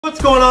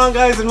What's going on,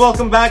 guys, and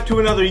welcome back to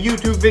another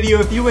YouTube video.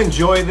 If you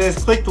enjoy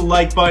this, click the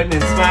like button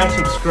and smash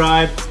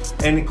subscribe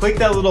and click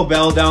that little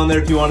bell down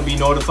there if you want to be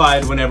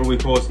notified whenever we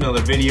post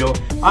another video.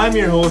 I'm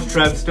your host,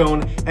 Trev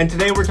Stone, and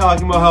today we're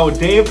talking about how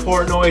Dave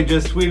Portnoy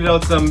just tweeted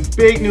out some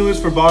big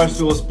news for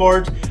Barstool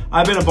Sports.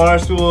 I've been a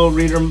Barstool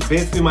reader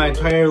basically my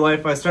entire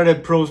life. I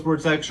started Pro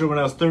Sports Extra when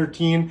I was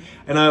 13,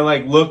 and I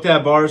looked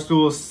at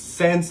Barstool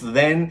since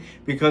then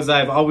because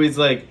I've always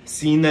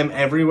seen them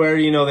everywhere.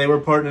 You know, they were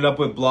partnered up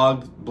with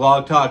Blog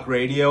Talk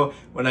Radio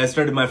when I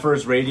started my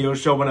first radio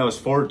show when I was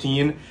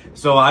 14.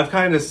 So I've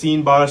kind of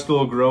seen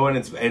Barstool grow, and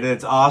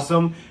it's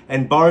awesome.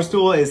 And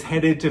Barstool is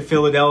headed to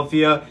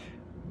Philadelphia.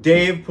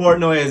 Dave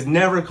Portnoy has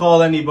never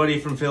called anybody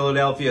from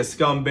Philadelphia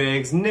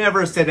scumbags,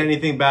 never said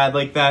anything bad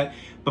like that.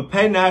 But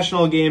Penn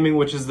National Gaming,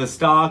 which is the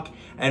stock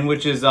and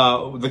which is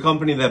the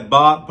company that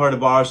bought part of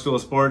Barstool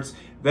Sports,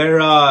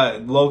 they're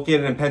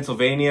located in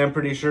Pennsylvania, I'm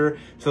pretty sure.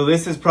 So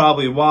this is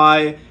probably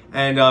why.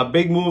 And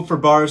big move for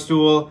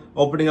Barstool,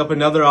 opening up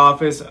another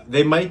office.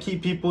 They might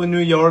keep people in New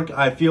York.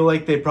 I feel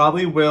like they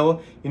probably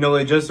will. You know,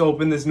 they just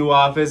opened this new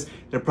office.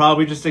 They're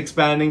probably just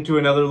expanding to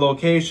another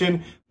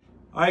location.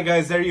 All right,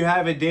 guys, there you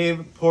have it.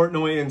 Dave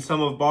Portnoy and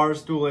some of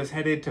Barstool is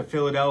headed to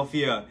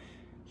Philadelphia.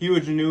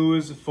 Huge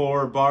news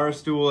for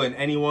Barstool and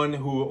anyone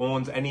who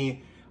owns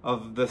any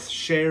of the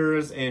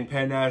shares in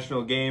Penn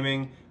National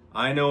Gaming.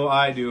 I know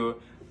I do.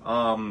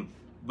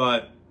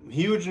 But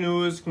huge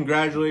news.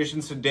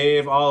 Congratulations to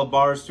Dave, all of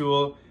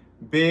Barstool.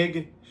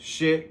 Big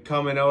shit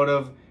coming out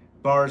of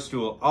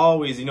Barstool.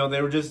 Always, you know, they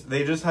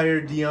just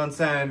hired Deion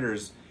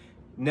Sanders.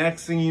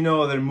 Next thing you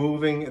know,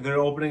 they're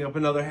opening up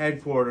another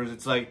headquarters.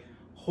 It's like,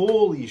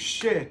 holy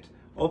shit.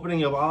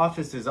 Opening up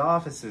offices.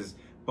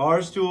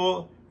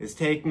 Barstool is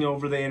taking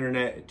over the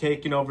internet,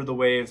 taking over the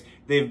waves.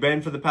 They've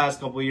been for the past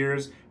couple of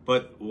years,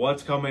 but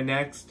what's coming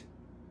next?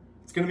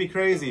 It's going to be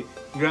crazy.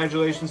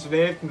 Congratulations to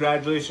Dave.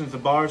 Congratulations to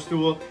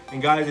Barstool.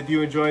 And guys, if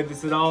you enjoyed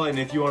this at all and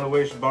if you want to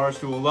wish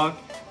Barstool luck,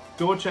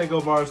 go check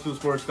out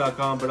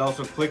barstoolsports.com, but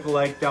also click a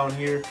like down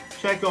here.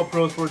 Check out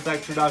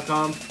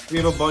prosportsextra.com. We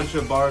have a bunch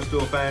of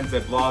Barstool fans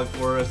that blog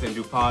for us and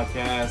do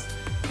podcasts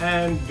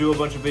and do a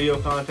bunch of video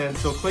content.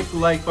 So click the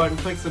like button,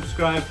 click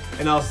subscribe,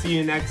 and I'll see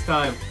you next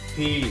time.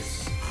 Peace.